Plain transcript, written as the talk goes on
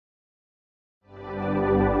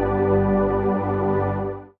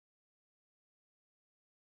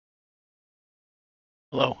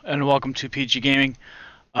Hello and welcome to PG Gaming.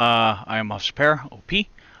 I am Officer Pear, OP.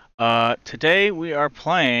 Today we are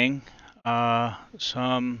playing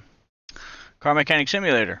some Car Mechanic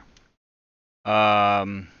Simulator. I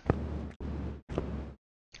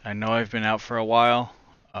know I've been out for a while.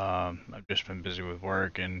 I've just been busy with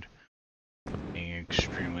work and being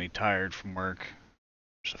extremely tired from work.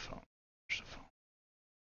 Where's the phone? Where's the phone?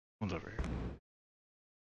 Phone's over here.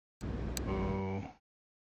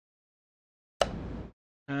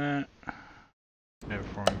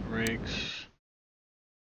 Performing brakes.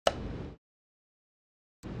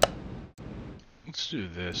 Let's do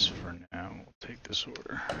this for now. We'll take this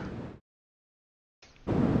order.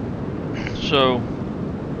 So,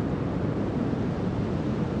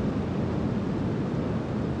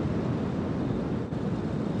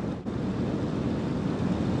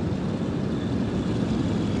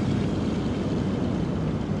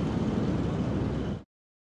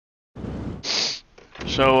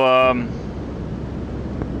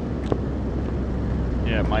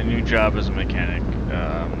 yeah, my new job as a mechanic,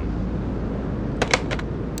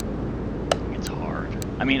 it's hard.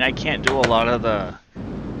 I mean, I can't do a lot of the,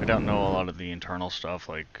 I don't know a lot of the internal stuff,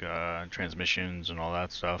 like, transmissions and all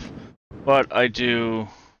that stuff, but I do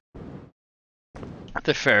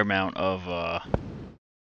the fair amount of,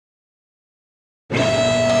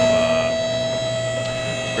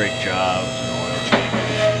 brake jobs and oil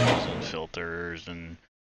changes and filters and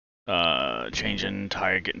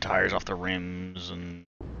getting tires off the rims and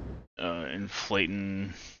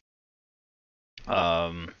inflating,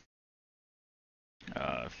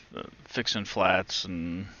 fixing flats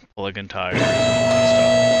and pulling tires and all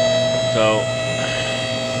that stuff. So,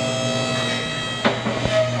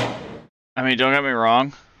 I mean, don't get me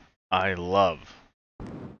wrong, I love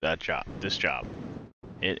that job, this job.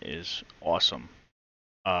 It is awesome.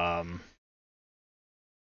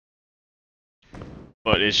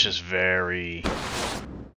 But it's just very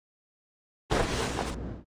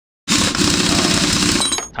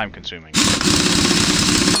time consuming.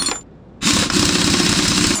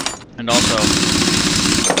 And also,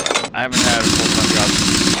 I haven't had a full-time job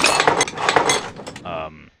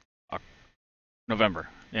since November,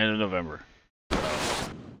 the end of November. So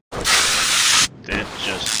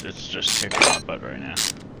it's just kicking my butt right now.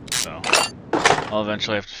 So I'll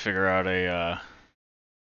eventually have to figure out a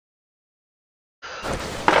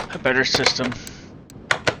better system.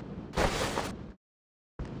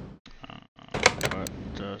 What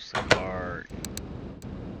does the car?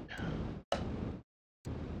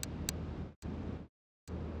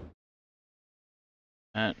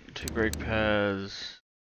 And 2 brake pads.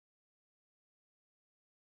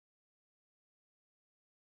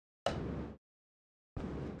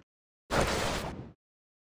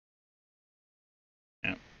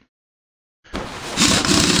 Yep.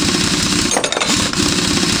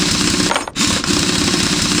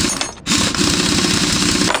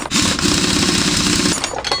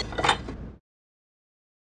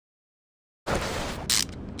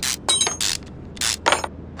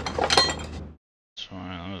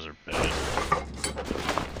 Those are bad.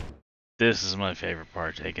 This is my favorite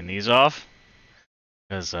part, taking these off,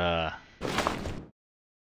 because you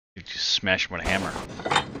just smash them with a hammer.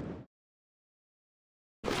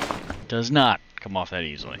 Does not come off that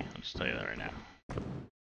easily. I'll just tell you that right now.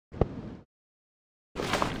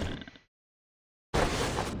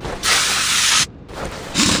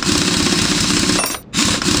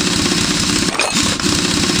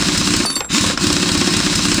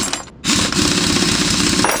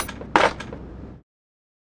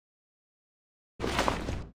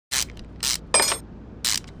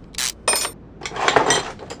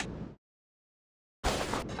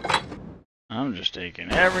 I'm just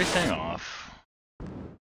taking everything off.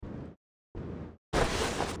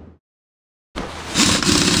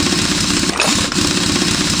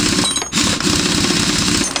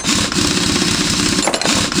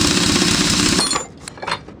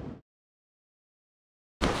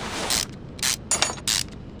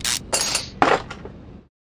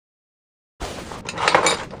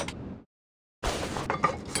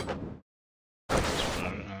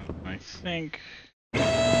 I think.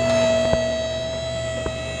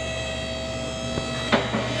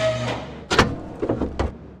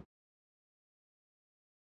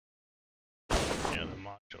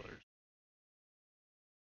 Modulars.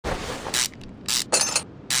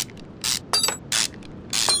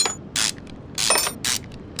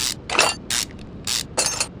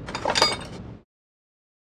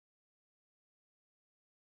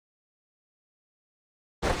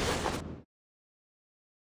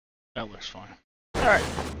 That looks fine. Alright.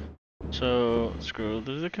 So let's go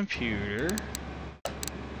to the computer.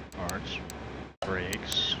 Parts.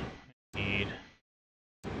 brakes. Need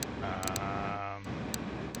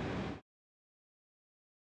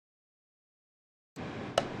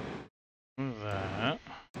that.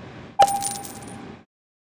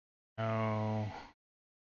 No.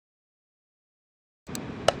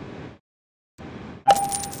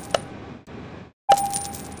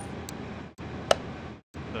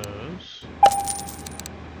 Those.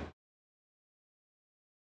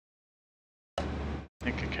 I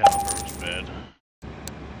think a caliper was bad.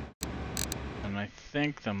 And I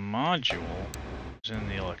think the module is in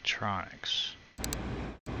the electronics.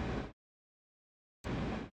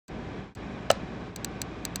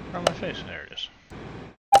 On my face, there it is.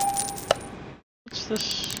 What's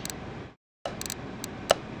this?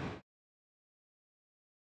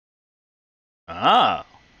 Ah!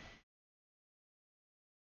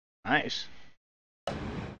 Nice. So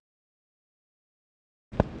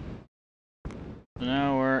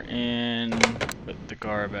now we're in put the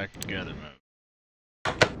car back together mode.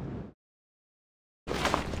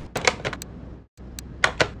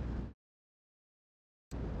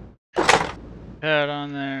 Pad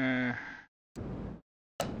on there.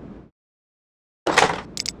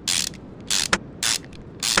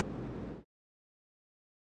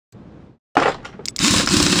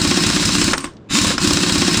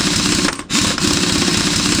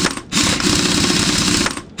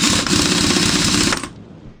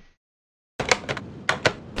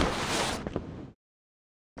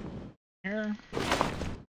 Here.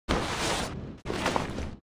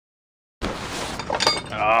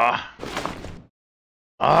 Ah.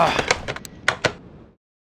 Ah.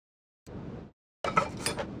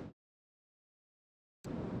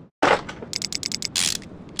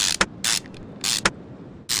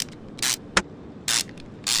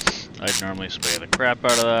 I'd normally spray the crap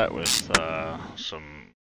out of that with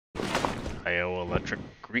some IO electric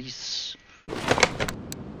grease.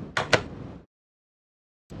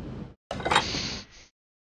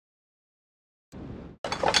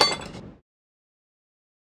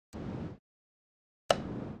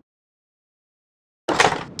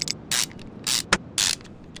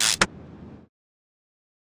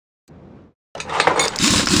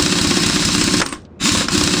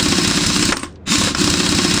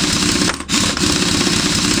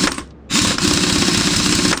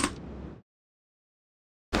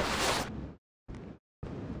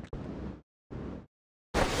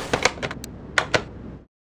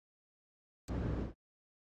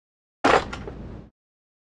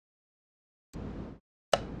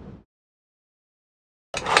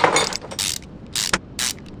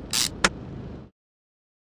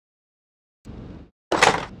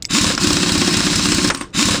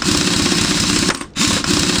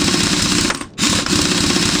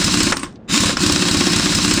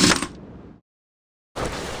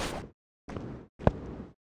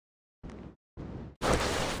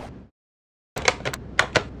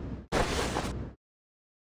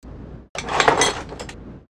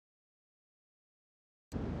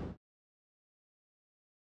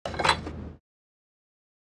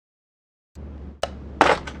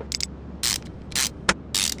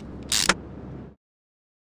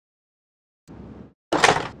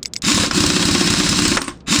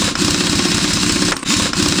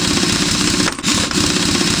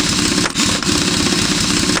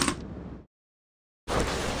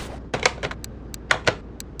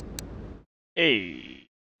 Hey,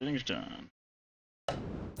 everything's done.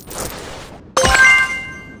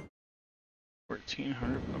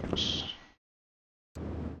 1,400 bucks.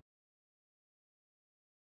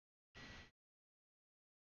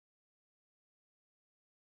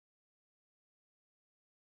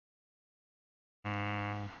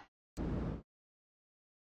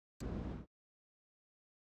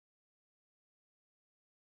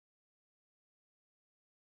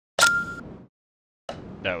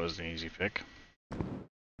 That was an easy pick.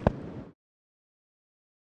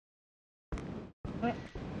 Right.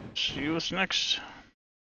 See what's next.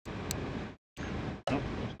 Nope,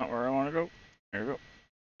 that's not where I want to go. There we go.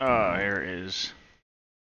 Here is.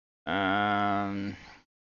 I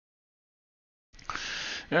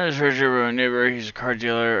just heard you're a neighbor. He's a car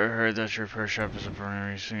dealer. I heard that your repair shop is a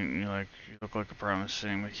burner. You look like a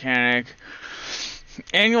promising mechanic.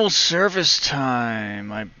 Annual service time.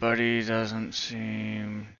 My buddy doesn't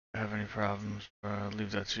seem to have any problems.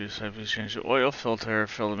 Leave that to your side. Please change the oil filter.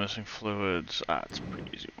 Fill the missing fluids. It's a pretty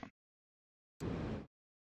easy one.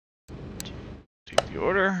 Take the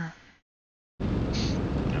order.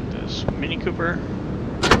 Got this Mini Cooper.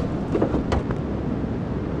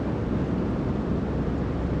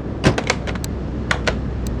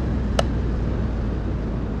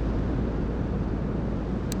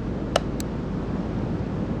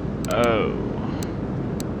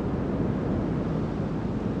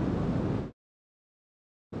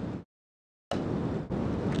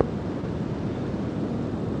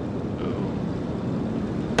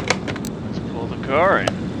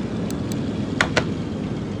 Alright.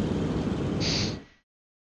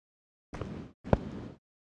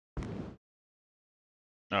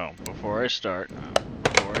 Oh, before I start,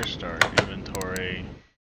 inventory.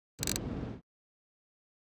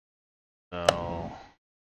 So,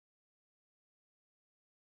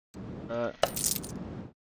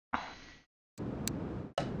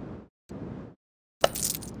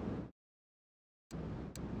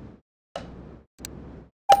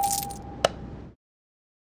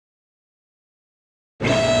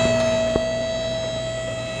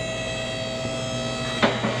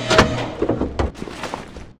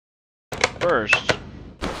 first,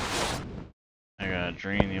 I gotta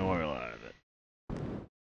drain the oil out of it.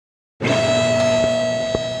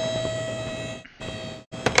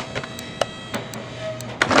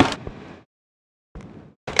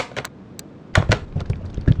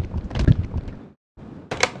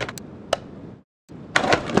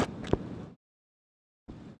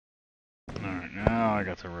 Alright, now I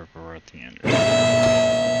got the ripper at the end.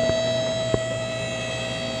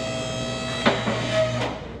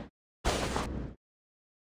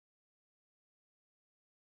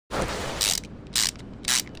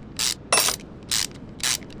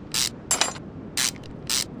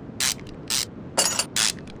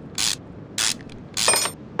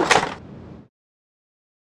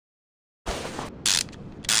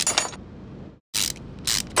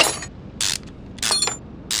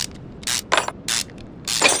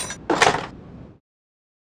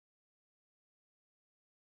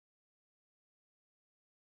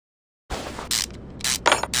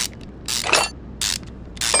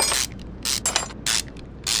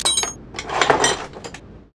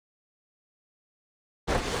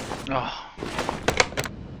 Oh.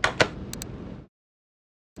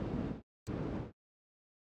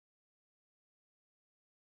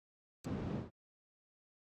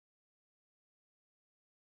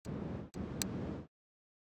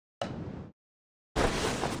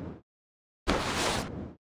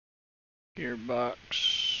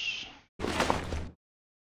 Gearbox.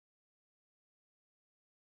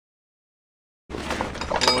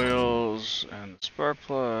 Coils and the spark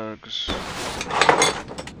plugs.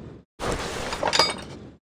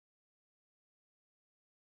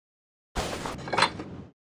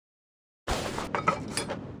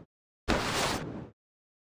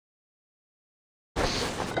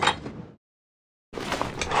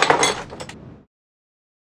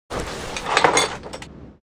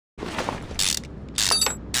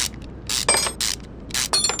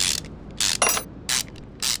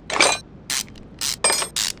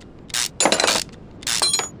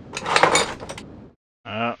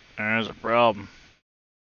 There's a problem.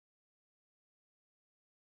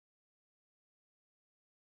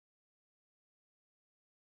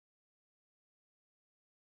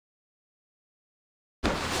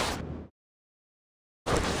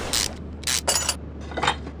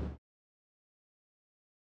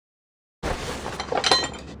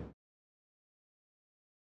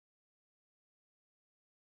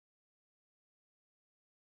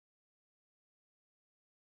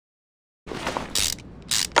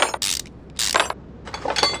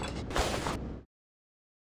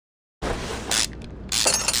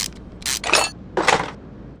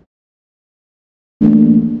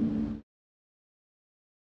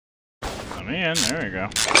 I'm in, there we go.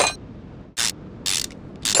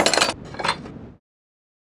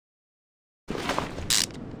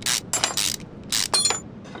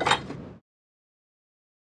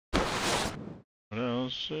 What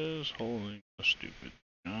else is holding the stupid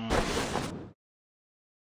job?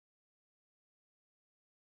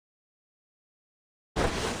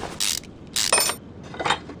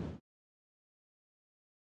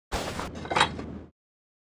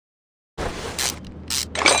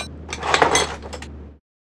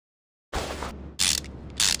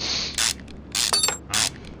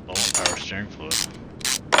 Steering fluid.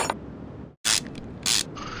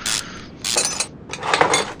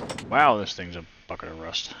 Wow, this thing's a bucket of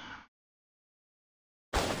rust.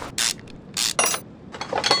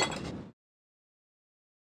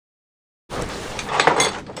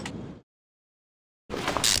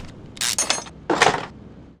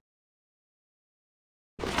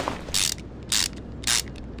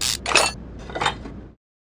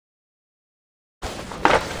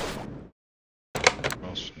 What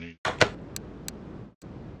else need?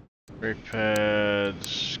 Brake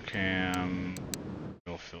pads, cam,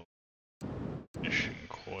 oil filter, ignition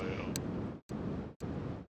coil,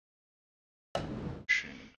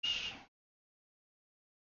 bushings.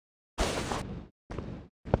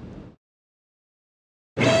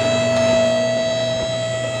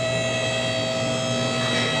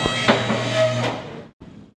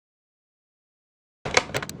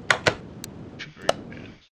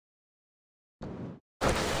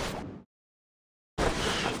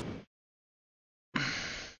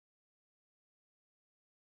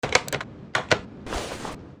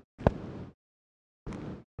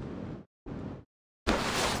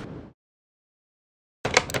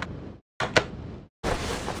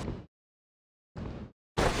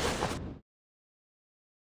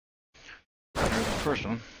 first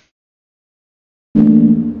one.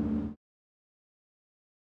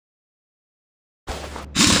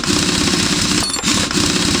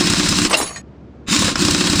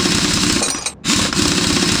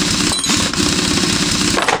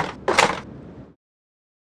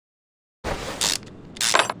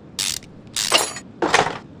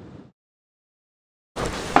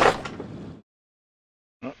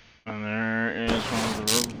 Oh, and there is one of the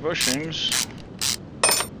rubber bushings.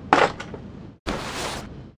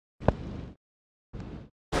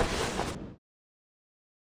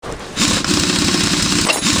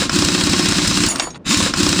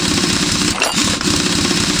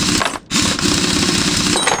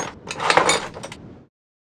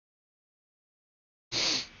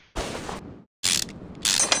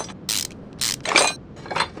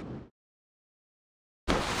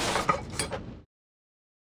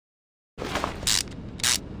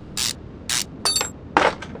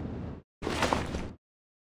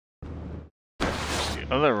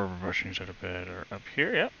 Other rubber bushings at a bed are up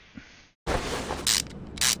here, yep.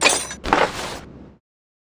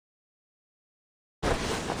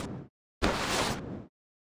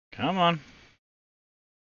 Come on.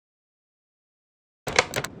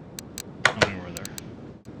 How many were there?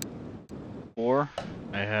 4?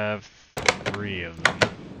 I have 3 of them.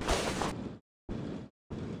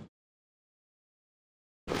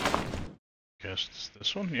 Guess it's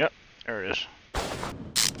this one? Yep, there it is.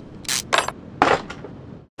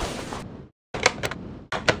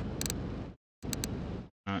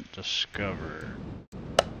 Not discover.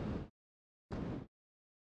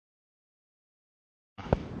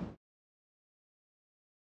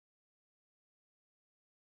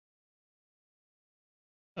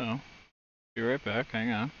 Oh, be right back,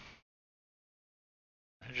 hang on.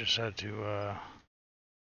 I just had to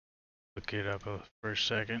look it up for a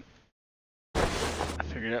second. I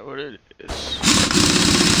figured out what it is.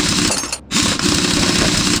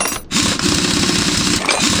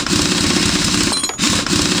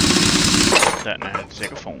 That and I had to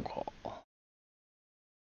take a phone call.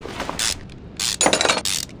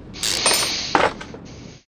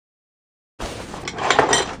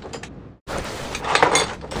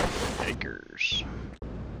 Bakers.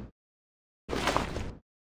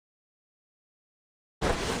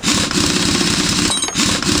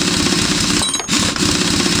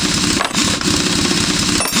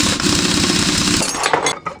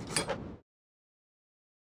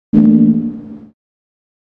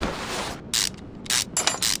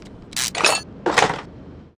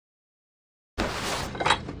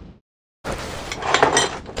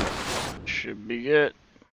 Should be good.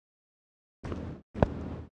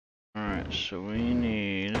 Alright, so we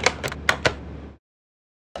need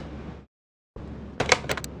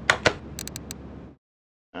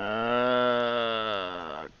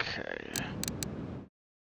okay.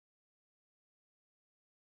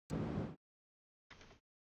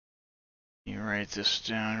 You write this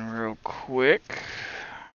down real quick.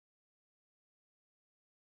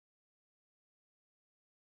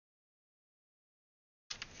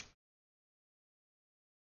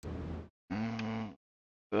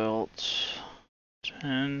 Belt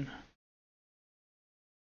 10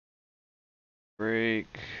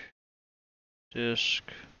 brake disc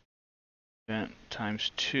vent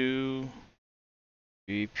times 2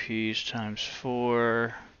 VPs times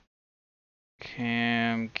 4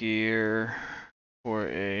 cam gear for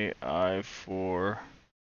I4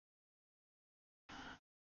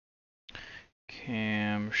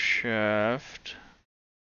 camshaft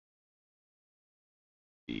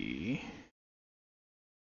B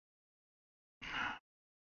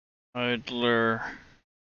idler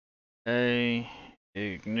A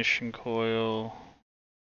ignition coil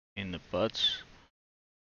in the butts,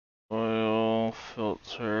 oil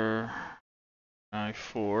filter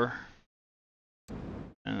I4,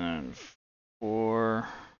 and then 4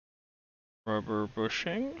 rubber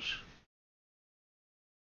bushings,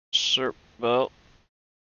 SERP belt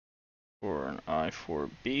for an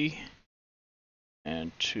I4B,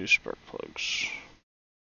 and 2 spark plugs.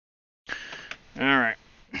 Alright.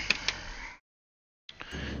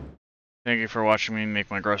 Thank you for watching me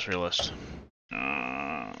make my grocery list.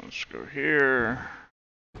 Let's go here.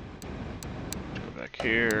 Let's go back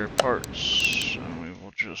here, parts, and we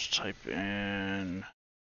will just type in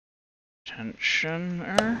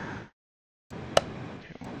tensioner.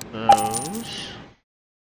 Okay, one of those.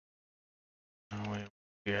 Now we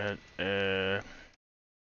get a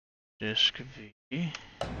disc V.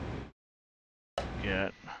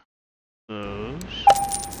 Get those.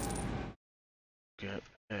 Get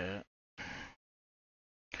it.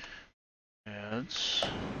 Adds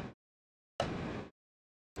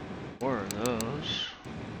 4 of those.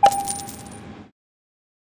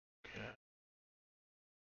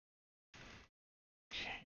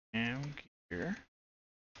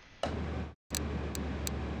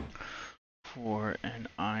 for an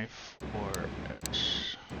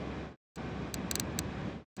I4S.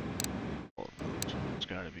 Oh, it's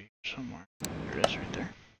got to be somewhere. There it is, right there.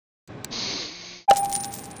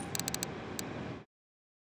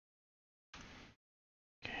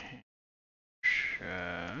 Okay.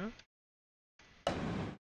 Chef.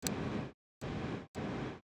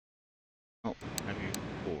 Oh, maybe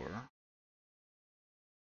 4.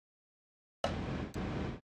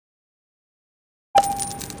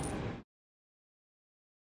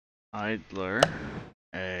 Idler,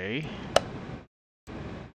 A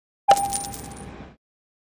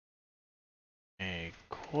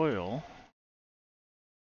coil,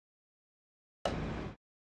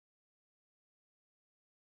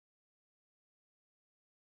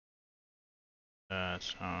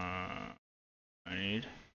 that's I need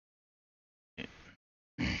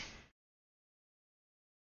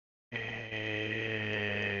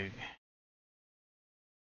egg.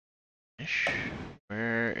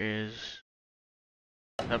 Where is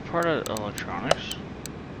that part of electronics?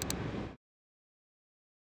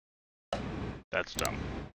 That's dumb.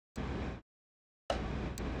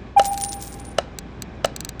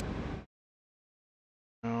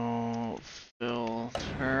 No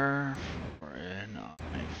filter for an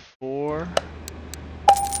I4.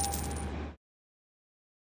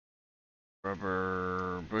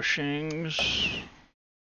 Rubber bushings.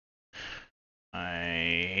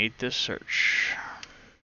 I hate this search.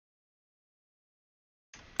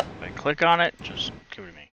 If I click on it, just give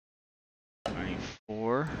it to me.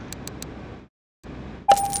 94.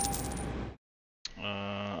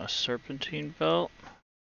 A serpentine belt.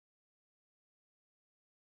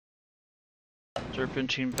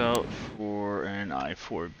 Serpentine belt for an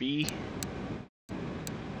I4B.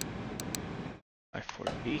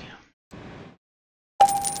 I4B.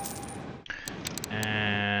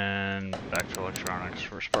 And back to electronics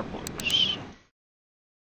for spark plugs.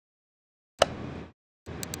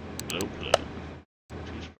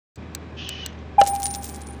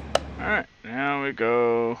 Alright, now we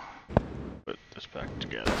go put this back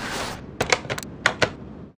together.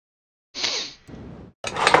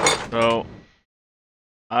 So,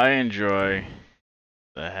 I enjoy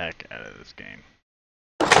the heck out of this game.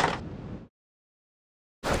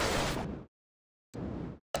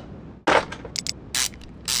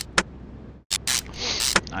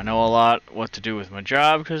 I know a lot what to do with my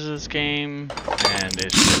job because of this game, and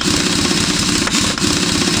it's just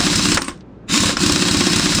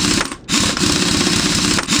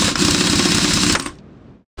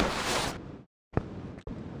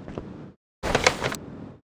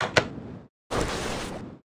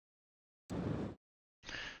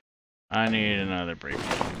I need another brake,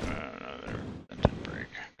 another vented brake,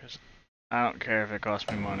 because I don't care if it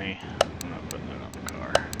costs me money. I'm not putting it on the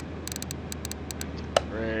car. Vented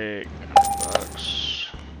brake, $100.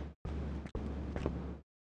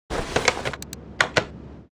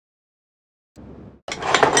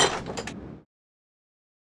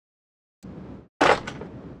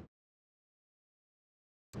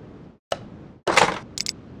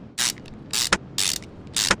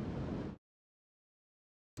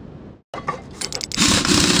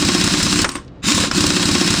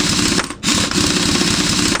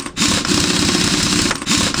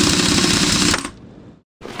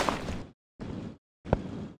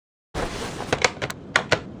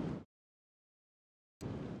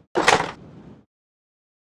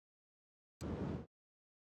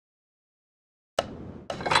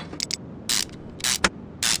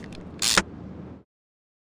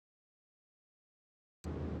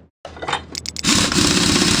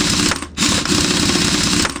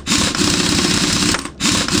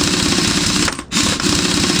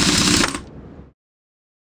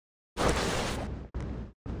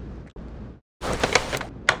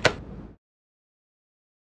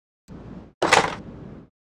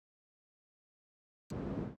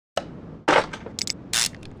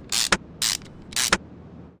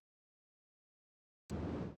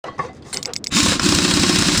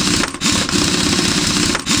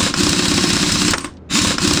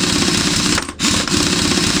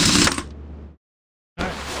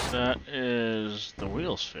 That is the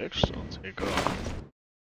wheels fixed. I'll take off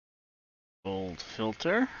old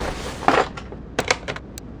filter,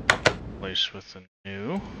 replace with the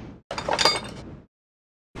new.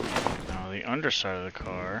 Now the underside of the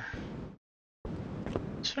car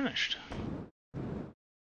is finished.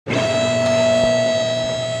 Now,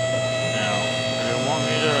 do you want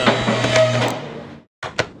me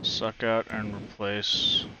to suck out and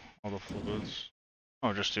replace all the fluids?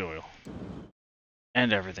 Oh, just the oil.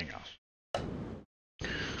 And everything else. I'm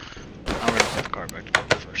gonna put the car back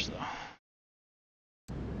together first, though.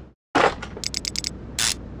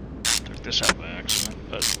 took this out by accident,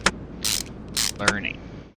 but learning.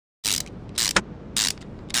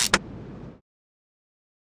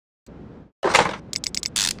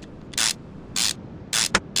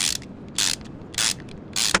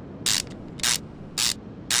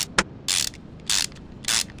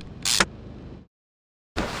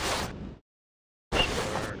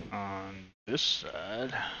 Start on this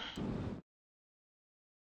side.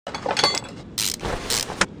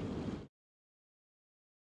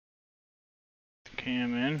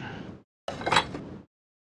 Cam in.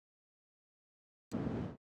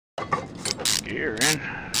 Gear in.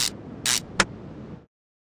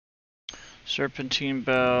 Serpentine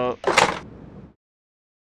belt.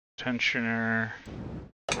 Tensioner.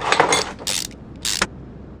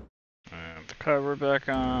 And the cover back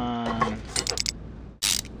on.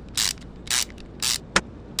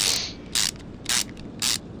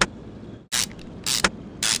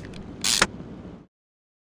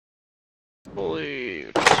 Pulley,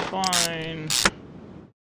 which is fine.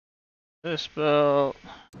 This belt.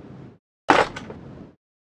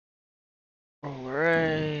 Roller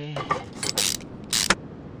A.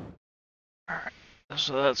 Alright,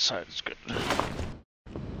 so that side is good.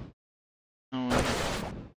 Now we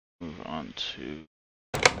move on to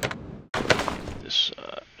this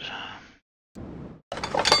side.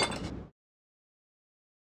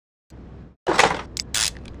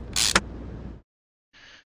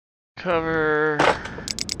 Cover.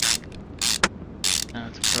 Now I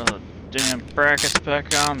have to put all the damn brackets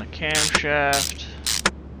back on the camshaft.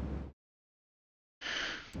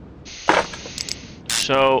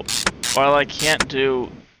 So, while I can't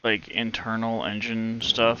do like internal engine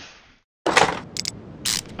stuff,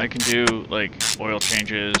 I can do like oil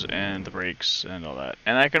changes and the brakes and all that.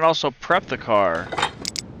 And I can also prep the car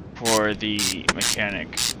for the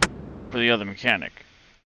mechanic, for the other mechanic.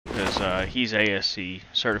 Because he's ASC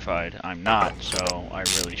certified, I'm not, so I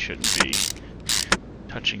really shouldn't be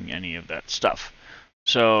touching any of that stuff.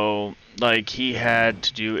 So, like, he had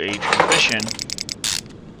to do a transmission,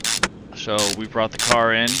 so we brought the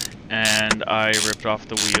car in, and I ripped off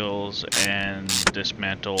the wheels and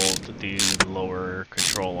dismantled the lower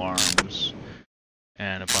control arms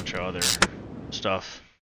and a bunch of other stuff.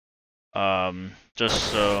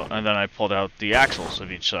 Just so, and then I pulled out the axles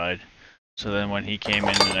of each side. So then when he came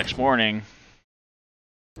in the next morning,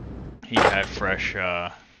 he had fresh,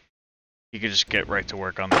 he could just get right to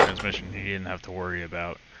work on the transmission. He didn't have to worry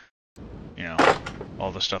about, you know,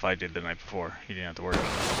 all the stuff I did the night before. He didn't have to worry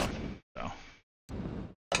about that stuff, so.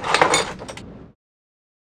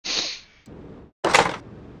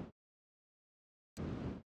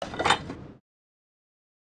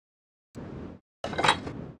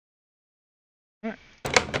 Alright,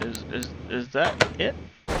 is that it?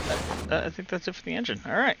 I think that's it for the engine.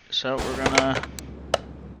 Alright, so we're gonna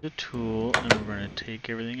the tool and we're gonna take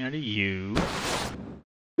everything out of you.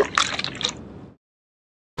 And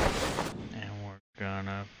we're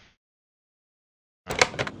gonna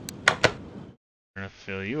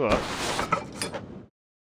fill you up.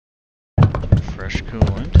 Fresh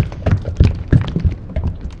coolant.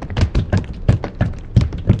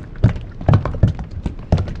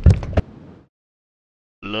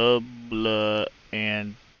 Blah blah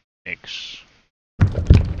and nix.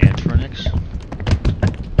 Antronix.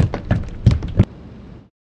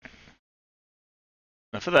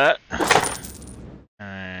 Enough of that.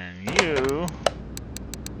 And you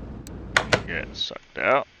get sucked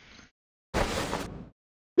out.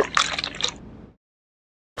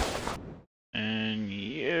 And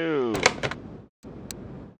you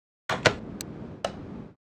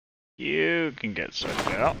can get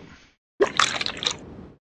sucked out.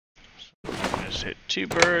 So just hit two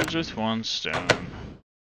birds with one stone.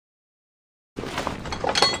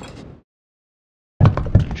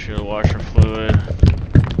 Windshield washer fluid,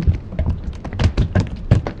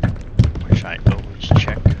 which I always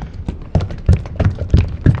check.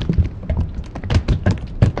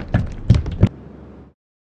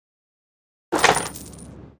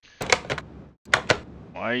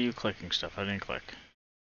 Why are you clicking stuff? I didn't click.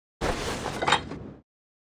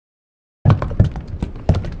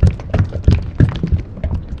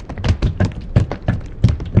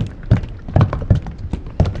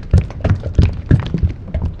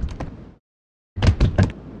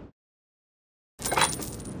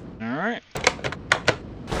 Alright.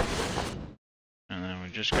 And then we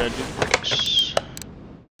just gotta do the brakes.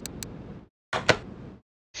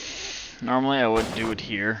 Normally I wouldn't do it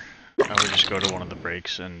here. I would just go to one of the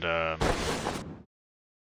brakes and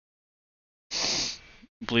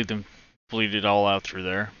bleed it all out through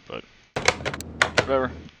there, but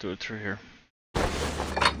whatever, do it through here.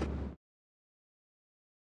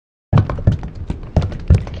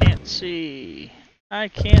 see. I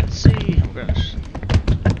can't see. I'm gonna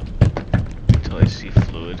until I see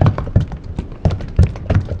fluid.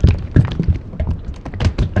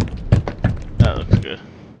 That looks good.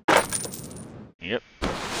 Yep.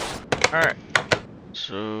 Alright.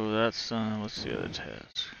 So that's done. What's the other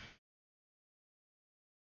task?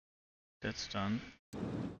 That's done.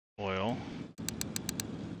 Oil.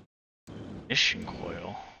 Ignition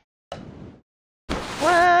coil.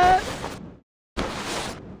 What?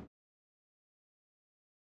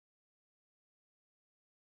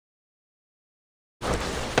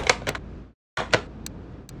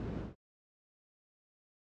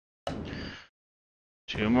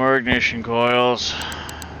 Two more ignition coils.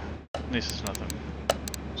 At least it's nothing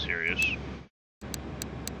serious.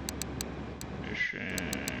 Ignition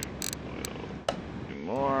coil. Two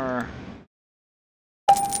more.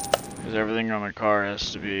 Because everything on the car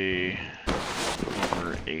has to be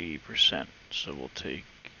over 80%. So we'll take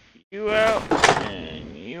you out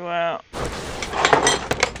and you out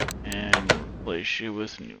and replace you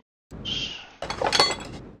with new ones.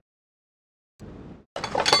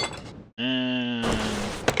 And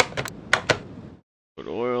put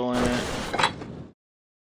oil in it.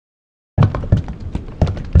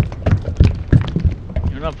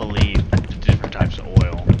 You would not believe the different types of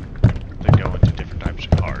oil that go into different types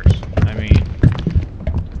of cars. I mean,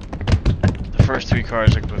 the first three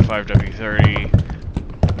cars I could put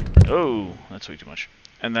 5W30. Oh, that's way too much.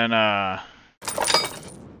 And then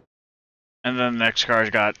the next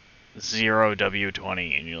car's got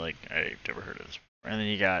 0W20, and you're like, I've never heard of this. And then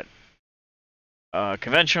you got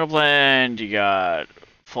conventional blend, you got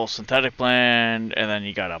full synthetic blend, and then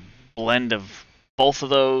you got a blend of both of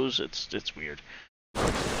those. It's weird.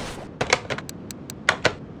 Oh,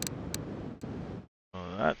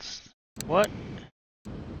 that's what?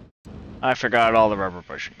 I forgot all the rubber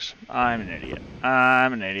bushings. I'm an idiot.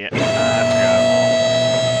 I'm an idiot. I forgot them all.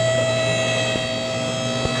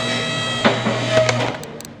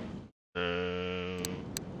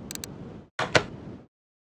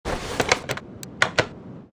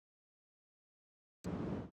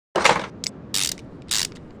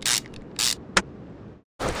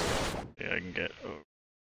 I can get over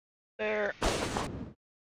there.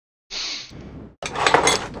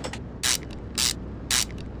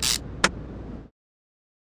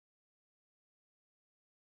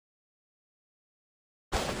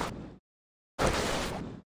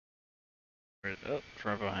 Where's it? Oh, it's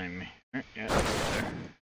right behind me. Right, yeah, it's there.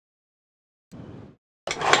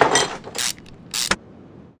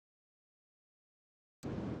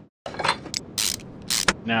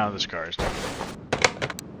 Now this car is done.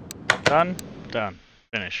 Done? Done.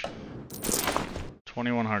 Finish.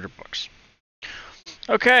 2,100 bucks.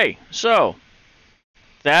 Okay, so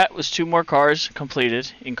that was 2 more cars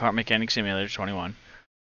completed in Car Mechanic Simulator 21.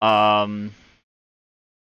 We're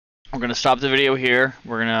gonna stop the video here.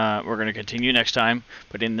 We're gonna continue next time.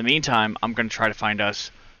 But in the meantime, I'm gonna try to find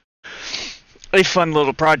us a fun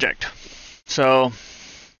little project. So,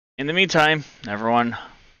 in the meantime, everyone,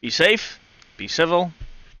 be safe, be civil,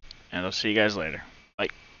 and I'll see you guys later.